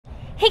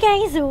Hey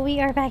guys,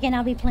 we are back and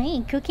I'll be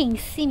playing Cooking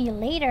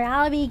Simulator.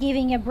 I'll be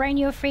giving a brand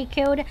new free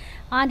code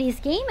on this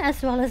game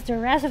as well as the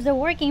rest of the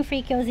working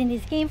free codes in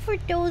this game for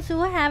those who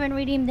haven't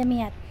redeemed them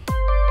yet.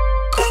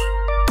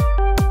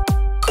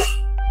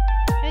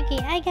 Okay,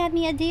 I got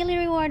me a daily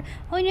reward.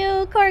 Oh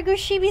no, cargo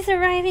ship is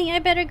arriving. I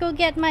better go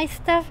get my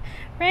stuff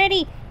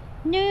ready.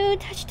 No,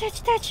 touch.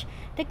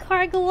 The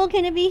cargo will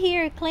gonna be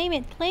here. Claim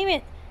it.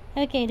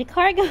 Okay, the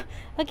cargo.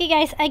 Okay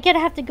guys, I gotta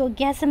have to go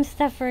get some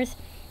stuff first.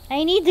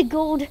 I need the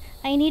gold.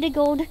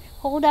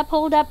 Hold up.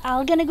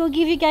 I'm gonna go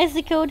give you guys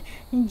the code.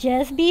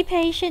 Just be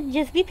patient.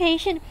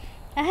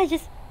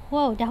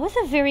 Whoa, that was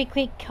a very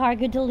quick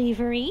cargo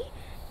delivery.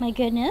 My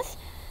goodness.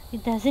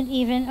 It doesn't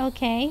even,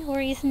 okay.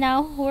 Where is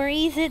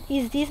it?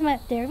 Is this my,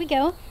 there we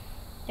go.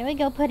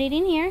 Put it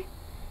in here.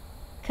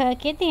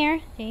 Cook it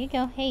there. There you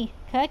go. Hey,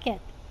 cook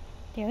it.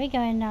 There we go.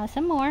 And now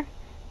some more.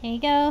 There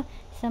you go.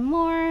 Some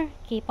more.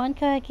 Keep on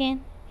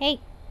cooking. Hey.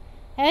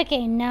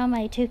 Okay, now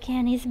my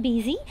toucan is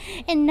busy.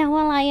 And now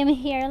while I am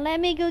here,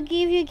 let me go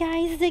give you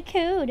guys the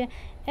code.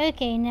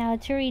 Okay, now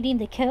to redeem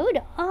the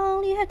code,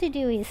 all you have to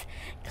do is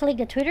click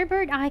the Twitter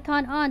bird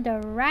icon on the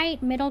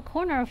right middle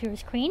corner of your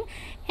screen.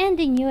 And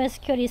the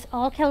newest code is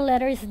all capital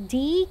letters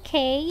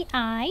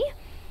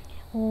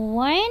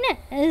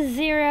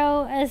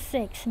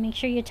DKI106. Make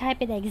sure you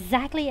type it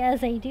exactly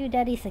as I do.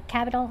 That is a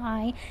capital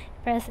I.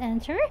 Press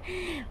enter.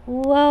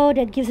 Whoa,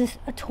 that gives us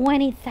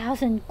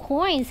 20,000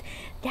 coins.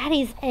 That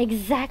is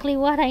exactly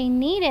what I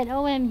needed.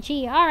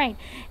 OMG. Alright,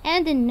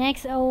 and the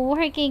next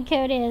working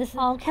code is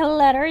all capital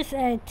letters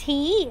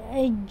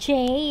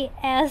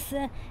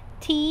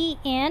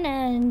TJSTN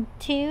and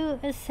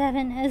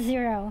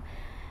 270.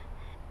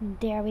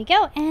 There we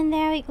go. And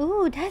there we,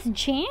 ooh, that's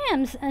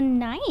jams.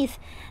 Nice.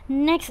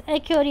 Next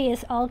code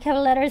is all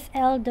capital letters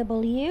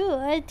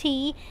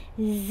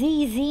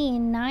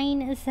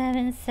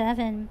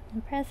LWTZZ977.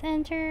 And press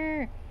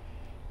enter.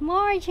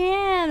 More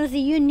jams.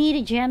 You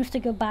need gems to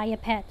go buy a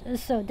pet,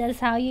 so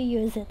that's how you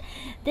use it.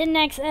 The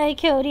next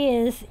code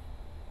is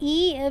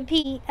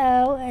EPOZC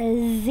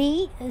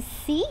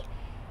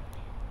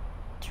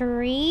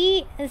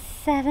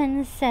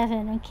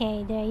 377.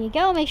 Okay, there you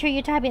go. Make sure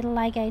you type it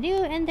like I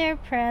do and there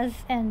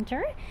press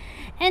enter.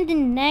 And the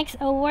next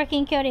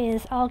working code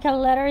is all capital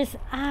letters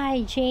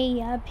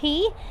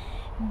IJP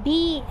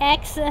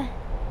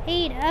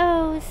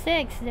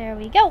BX806. There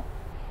we go.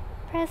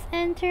 Press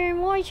enter.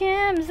 More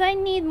gems. I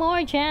need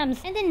more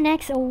gems. And the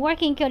next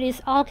working code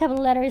is all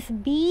capital letters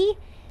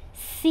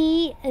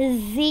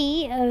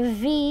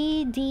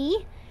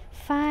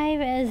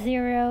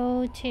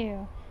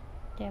BCZVD502.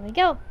 There we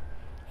go.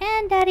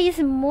 And that is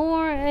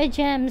more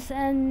gems.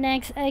 And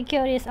next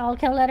code is all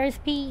capital letters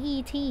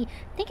PET. I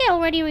think I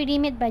already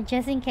redeemed it, but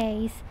just in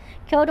case.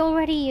 Code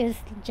already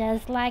used,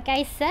 just like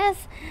I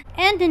says.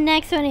 And the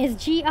next one is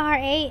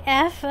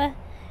GRAFFITI,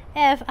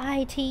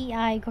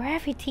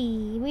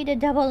 graffiti, with a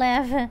double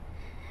F.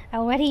 I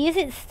already used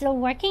it, still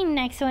working.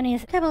 Next one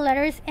is capital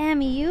letters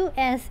MUSHROOM,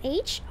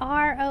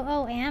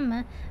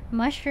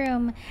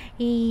 mushroom.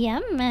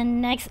 Yum.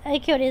 And next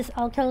code is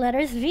all capital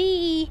letters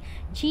VEGETABLE,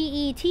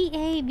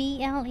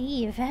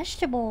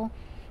 vegetable.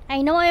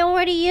 I know I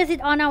already used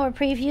it on our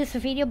previous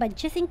video, but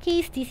just in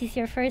case this is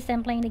your first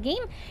time playing the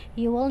game,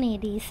 you will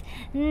need this.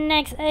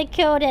 Next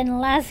code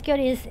and last code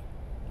is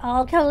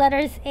all capital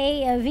letters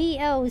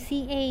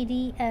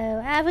AVOCADO,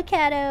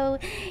 avocado.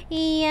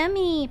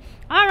 Yummy.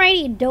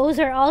 Alrighty, those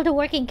are all the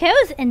working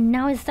codes, and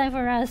now it's time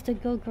for us to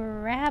go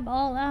grab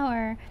all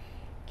our.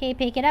 Okay,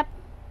 pick it up.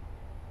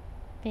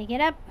 Hey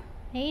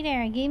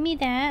there, give me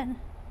that.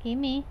 Give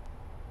me.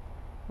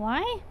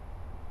 Why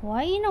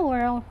in the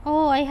world?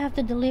 Oh, I have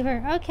to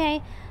deliver.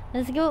 Okay,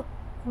 let's go.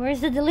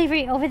 Where's the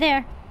delivery? Over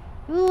there.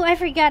 Ooh, I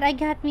forgot I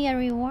got me a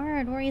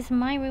reward. Where is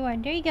my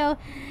reward? There you go.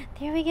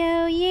 There we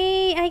go.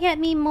 Yay, I got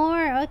me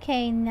more.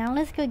 Okay, now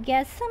let's go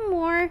get some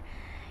more.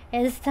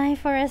 It's time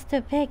for us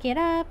to pick it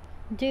up.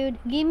 Dude,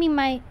 give me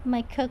my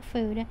cooked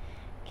food.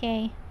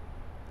 Okay,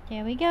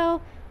 there we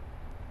go.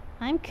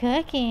 I'm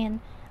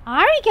cooking.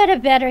 Ari got a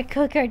better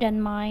cooker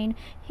than mine.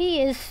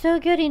 He is so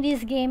good in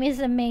this game. It's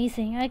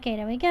amazing. Okay,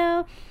 there we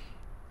go.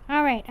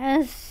 Alright,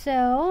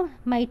 so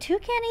my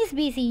toucan is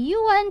busy.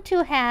 You want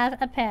to have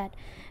a pet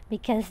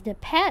because the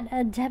pet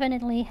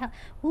definitely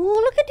ooh,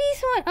 look at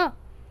this one. Oh,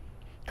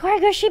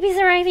 cargo ship is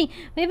arriving.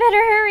 We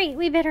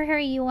better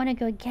hurry. You want to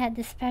go get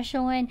the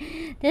special one.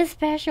 Go.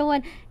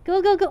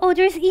 Oh,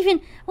 there's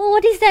even, oh,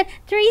 what is that?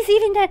 There is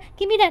even that.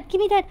 Give me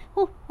that.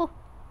 Oh,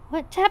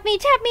 what? Tap me.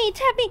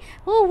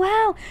 Oh,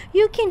 wow.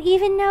 You can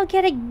even now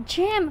get a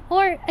gem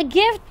or a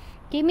gift.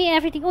 Give me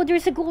everything. Oh,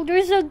 there's a gold.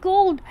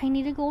 I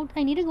need a gold.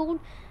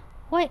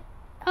 What?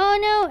 Oh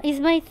no, is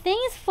my thing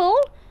full?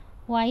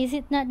 Why is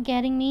it not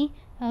getting me?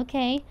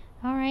 Okay,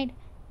 alright.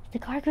 The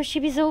cargo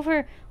ship is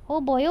over.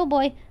 Oh boy.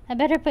 I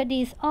better put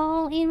these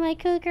all in my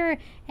cooker.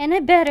 And I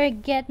better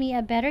get me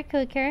a better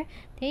cooker.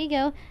 There you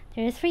go.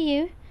 There's for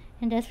you.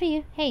 And that's for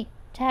you. Hey,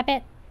 tap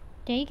it.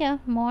 There you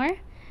go. More.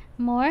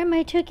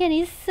 My toucan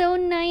is so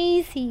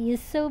nice. He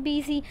is so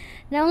busy.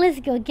 Now let's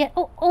go get,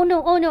 oh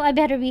no, I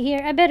better be here.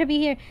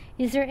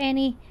 Is there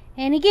any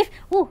Any gift?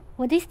 Oh,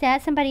 what is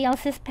that? Somebody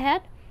else's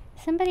pet?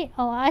 Somebody...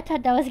 Oh, I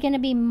thought that was gonna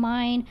be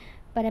mine.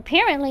 But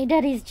apparently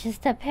that is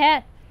just a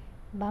pet.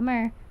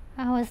 Bummer.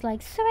 I was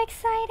like so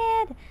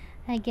excited.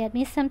 I get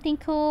me something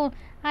cool.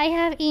 I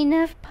have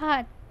enough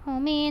pot. Oh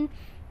man.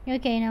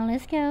 Okay, now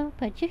let's go.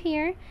 Put you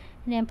here.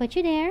 And then put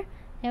you there.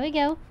 There we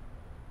go.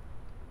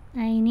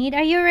 Are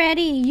you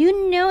ready?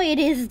 You know it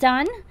is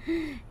done.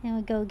 And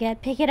we'll go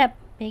pick it up.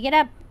 Pick it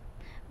up.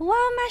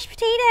 Wow, mashed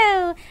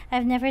potato.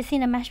 I've never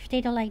seen a mashed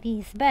potato like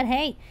these. But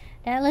hey,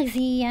 that looks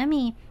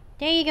yummy.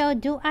 There you go.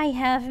 Do I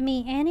have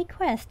me any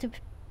quest to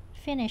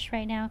finish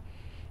right now?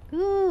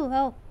 Ooh,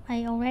 oh,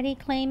 I already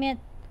claim it.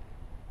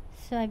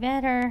 So I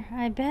better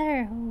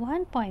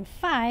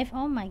 1.5.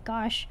 Oh my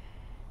gosh.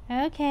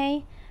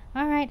 Okay.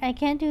 Alright, I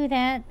can't do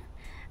that.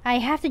 I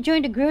have to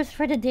join the groups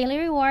for the daily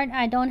reward.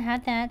 I don't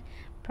have that.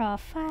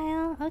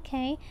 Profile.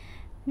 Okay.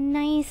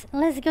 Nice.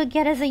 Let's go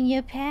get us a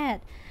new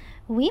pet.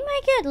 We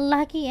might get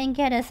lucky and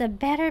get us a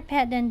better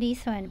pet than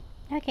this one.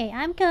 Okay,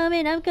 I'm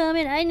coming.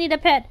 I need a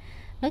pet.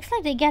 Looks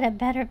like they get a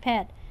better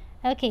pet.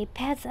 Okay,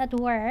 pets at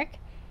work.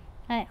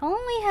 I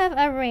only have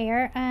a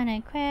rare and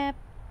equip.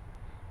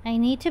 I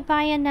need to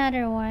buy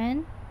another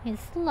one.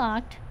 It's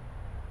locked.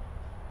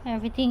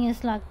 Everything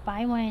is locked.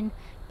 Buy one.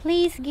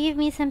 Please give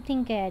me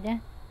something good.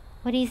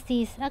 What is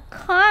this? A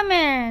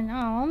common!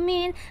 Oh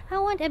man, I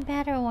want a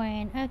better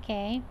one.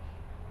 Okay.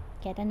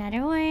 Get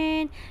another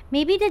one.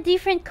 Maybe the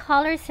different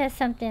color says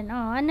something.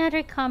 Oh,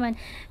 another common.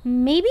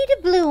 Maybe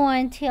the blue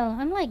one till.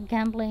 I'm like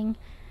gambling.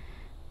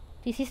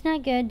 This is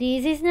not good.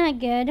 This is not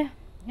good.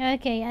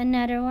 Okay,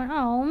 another one.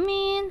 Oh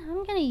man,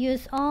 I'm gonna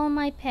use all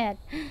my pet.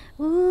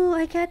 Ooh,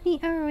 I got me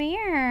a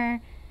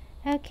rare.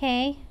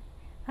 Okay,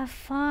 a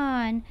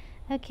fawn.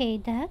 Okay,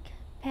 duck.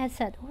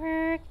 Pets at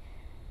work.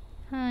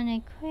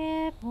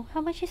 Unequip. Oh, how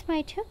much is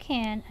my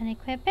toucan?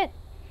 Unequip it.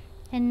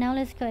 And now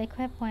let's go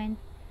equip one.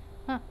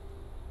 Oh,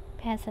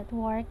 pets at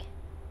work.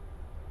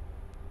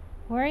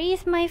 Where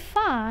is my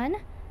fawn?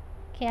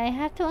 Okay, I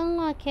have to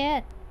unlock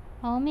it.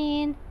 Oh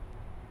man,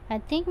 I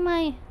think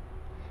my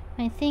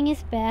thing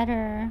is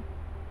better.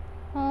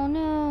 Oh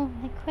no,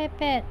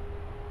 equip it.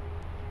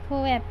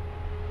 Equip.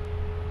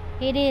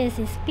 It is.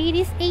 Its speed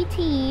is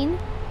 18.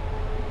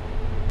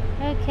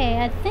 Okay,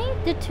 I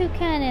think the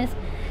toucan is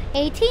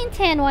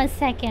 18:10 1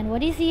 second.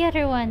 What is the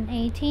other one?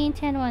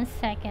 18:10 1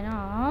 second.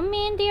 Oh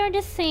man, they are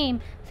the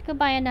same. Let's go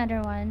buy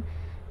another one.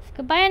 Let's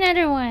go buy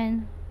another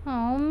one.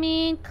 Oh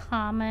man,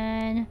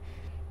 common.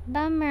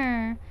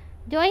 Bummer.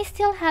 Do I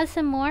still have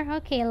some more?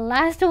 Okay,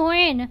 last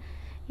one.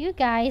 You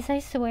guys, I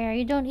swear,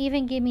 you don't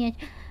even give me a...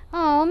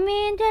 Oh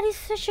man, that is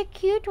such a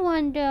cute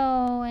one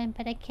though.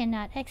 But I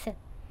cannot exit.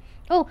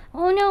 Oh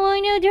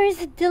no, there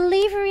is a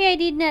delivery I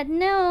did not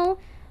know.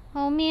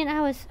 Oh man,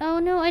 oh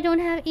no, I don't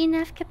have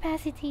enough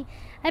capacity.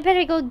 I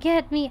better go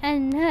get me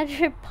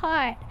another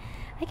part.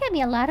 I got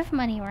me a lot of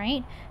money,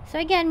 right? So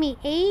I got me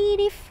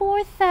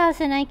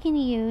 84,000 I can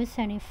use.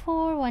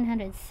 74,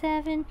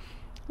 107.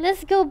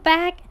 Let's go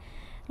back.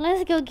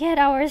 Let's go get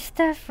our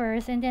stuff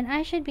first, and then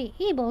I should be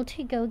able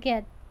to go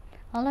get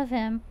all of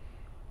them.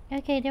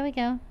 Okay, there we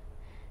go.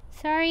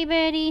 Sorry,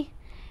 buddy.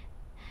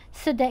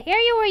 So the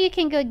area where you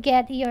can go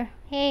get your...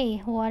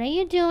 Hey, what are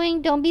you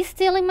doing? Don't be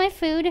stealing my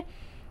food.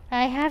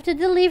 I have to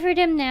deliver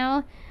them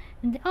now.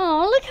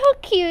 Oh, look how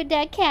cute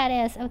that cat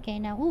is. Okay,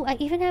 now, ooh, I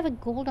even have a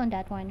gold on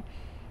that one.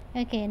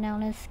 Okay, now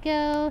let's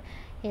go.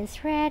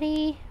 It's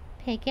ready.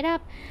 Pick it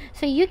up.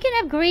 So you can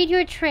upgrade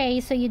your tray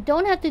so you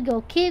don't have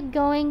to keep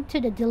going to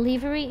the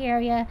delivery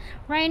area.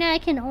 Right now I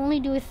can only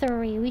do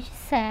 3, which is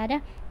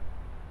sad.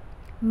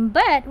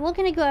 But we're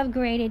gonna go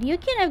upgrade it. You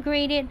can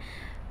upgrade it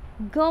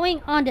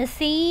going on the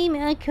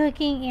same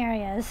cooking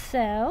area.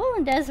 So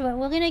that's what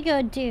we're gonna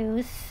go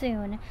do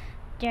soon.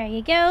 There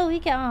you go.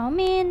 Oh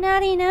man,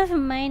 not enough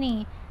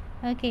money.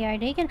 Okay, are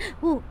they gonna...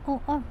 Ooh,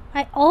 oh,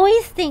 I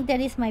always think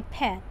that is my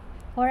pet.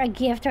 Or a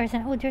gift or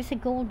something. Oh, there's a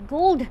gold.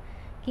 Gold!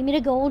 Give me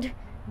the gold.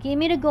 Give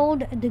me the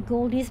gold. The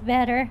gold is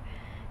better.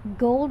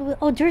 Gold.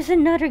 Oh, there's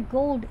another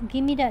gold.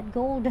 Give me that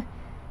gold.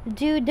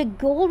 Dude, the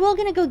gold will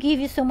gonna go give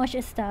you so much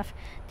stuff.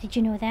 Did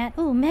you know that?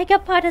 Oh,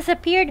 Megapod has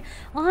appeared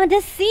on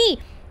the sea.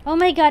 Oh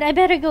my god, I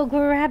better go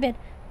grab it.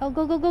 Oh,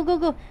 go.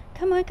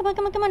 Come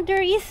on.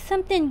 There is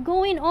something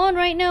going on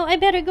right now. I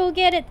better go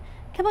get it.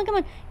 Come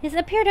on. It's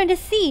appeared on the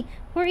sea.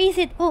 Where is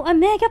it? Oh, a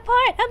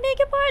Megapod. A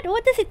Megapod.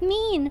 What does it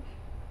mean?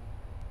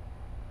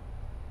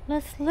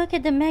 Let's look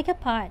at the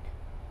Megapod.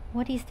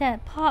 What is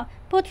that?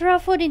 Put raw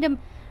food in the...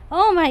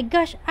 Oh my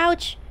gosh.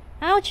 Ouch.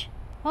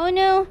 Oh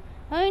no,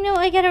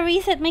 I gotta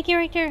reset my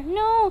character.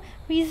 No,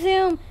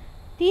 resume.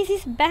 This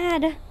is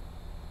bad.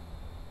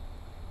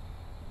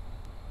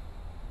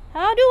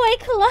 How do I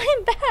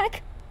climb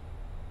back?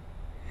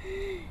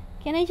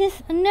 Can I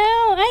just...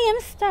 No, I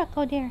am stuck.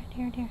 Oh, there.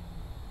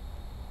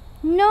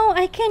 No,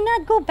 I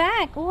cannot go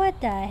back.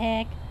 What the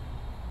heck?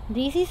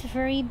 This is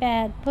very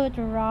bad. Put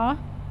raw.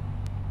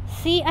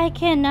 See, I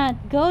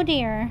cannot go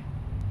there.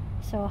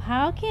 So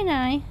how can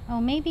I...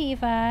 Oh, maybe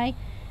if I...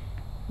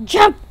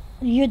 Jump!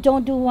 You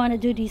don't want to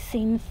do the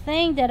same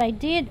thing that I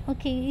did.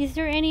 Okay, is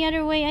there any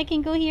other way I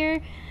can go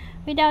here?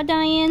 without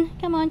dying.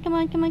 Come on, come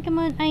on, come on, come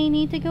on. I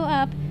need to go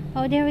up.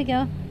 Oh, there we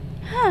go.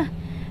 Huh.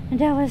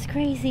 That was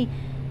crazy.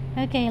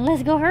 Okay,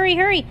 let's go. Hurry,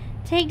 hurry.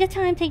 Take the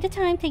time, take the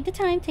time, take the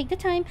time, take the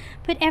time.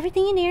 Put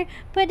everything in there.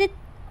 Put it.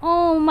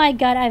 Oh my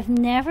god, I've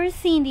never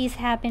seen these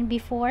happen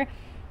before.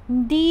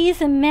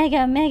 These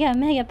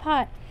mega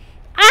pot.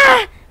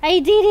 Ah! I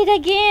did it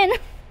again.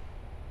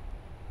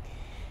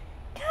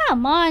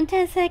 Come on,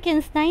 10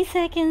 seconds, 9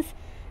 seconds.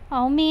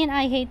 Oh man,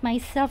 I hate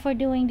myself for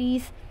doing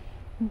these.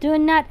 Do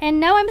not, and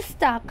now I'm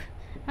stuck.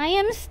 I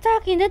am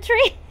stuck in the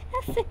tree.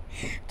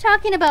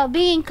 Talking about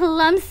being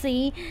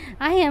clumsy,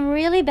 I am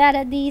really bad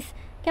at these.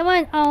 Come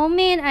on. Oh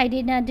man, I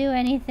did not do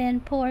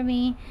anything. Poor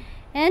me.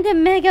 And the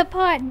mega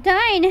pot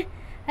died.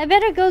 I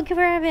better go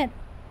grab it.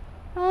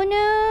 Oh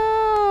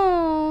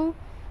no.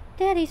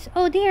 That is,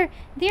 oh there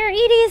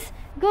it is.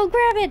 Go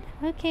grab it.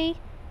 Okay.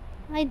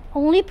 I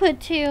only put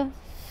 2.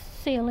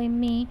 Silly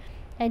me.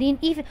 I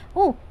didn't even,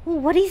 oh,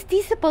 what is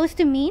this supposed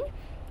to mean?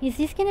 Is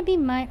this gonna be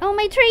mine? Oh,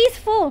 my tray is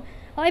full.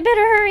 Oh, I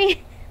better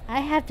hurry. I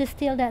have to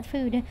steal that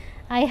food.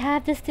 I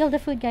have to steal the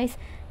food, guys.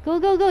 Go,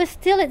 go, go.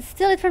 Steal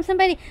it from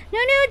somebody. No,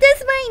 no,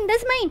 that's mine.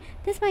 That's mine.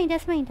 That's mine.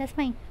 That's mine. That's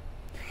mine.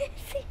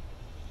 See?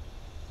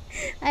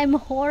 I'm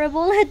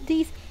horrible at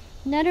these.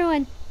 Another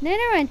one.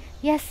 Another one.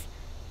 Yes.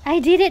 I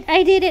did it.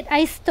 I did it.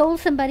 I stole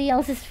somebody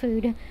else's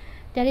food.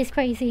 That is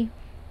crazy.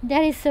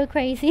 That is so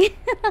crazy.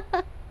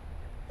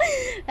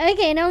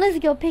 Okay, now let's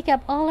go pick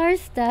up all our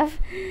stuff.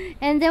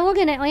 And then we're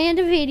gonna end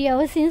the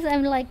video since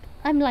I'm like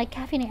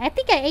caffeinated. I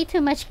think I ate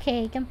too much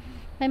cake.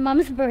 My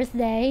mom's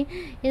birthday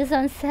is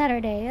on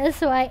Saturday,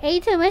 so I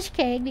ate too much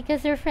cake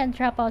because her friend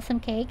dropped out some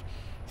cake.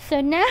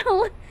 So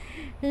now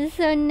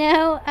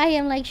I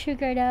am like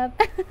sugared up.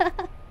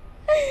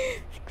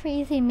 It's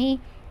crazy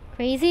me.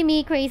 Crazy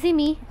me, crazy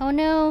me. Oh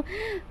no.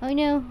 Oh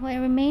no. What,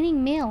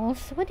 remaining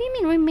meals? What do you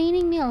mean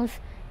remaining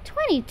meals?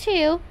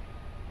 22?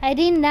 I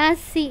did not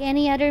see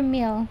any other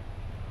meal.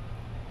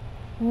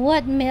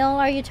 What meal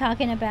are you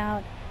talking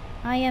about?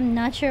 I am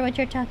not sure what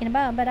you're talking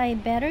about, but I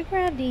better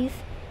grab these.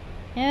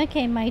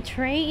 Okay, my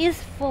tray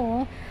is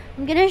full.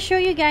 I'm gonna show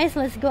you guys.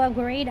 Let's go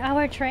upgrade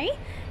our tray,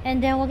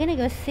 and then we're gonna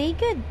go say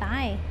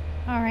goodbye.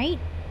 Alright?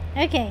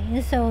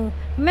 Okay, so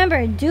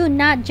remember, do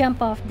not jump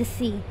off the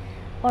sea,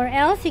 or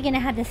else you're gonna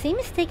have the same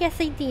mistake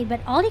as I did. But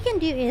all you can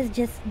do is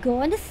just go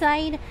on the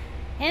side,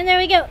 and there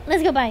we go.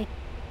 Let's go by.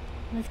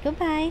 Let's go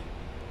by.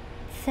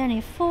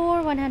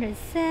 74,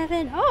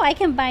 107. Oh, I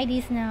can buy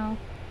these now.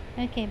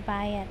 Okay,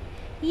 buy it.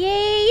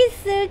 Yay,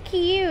 so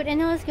cute. And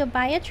now let's go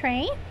buy a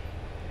tray.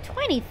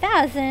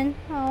 20,000.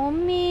 Oh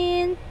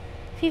man.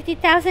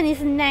 50,000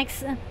 is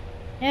next.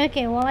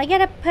 Okay, well, I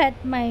gotta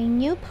put my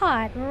new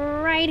pot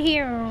right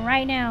here,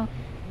 right now.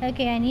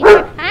 Okay, I need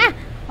to, ah!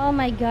 Oh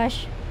my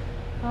gosh.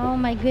 Oh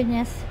my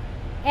goodness.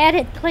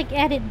 Edit, click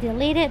edit,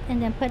 delete it,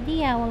 and then put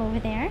the owl over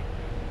there.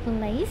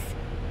 Place.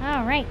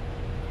 Alright.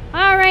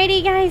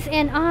 Alrighty guys,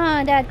 and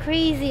that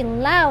crazy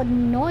loud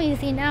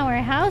noise in our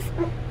house.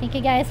 Thank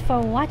you guys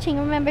for watching.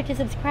 Remember to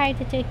subscribe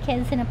to Two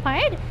Kids in a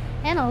Pod,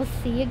 and I'll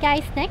see you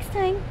guys next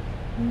time.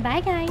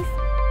 Bye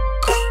guys.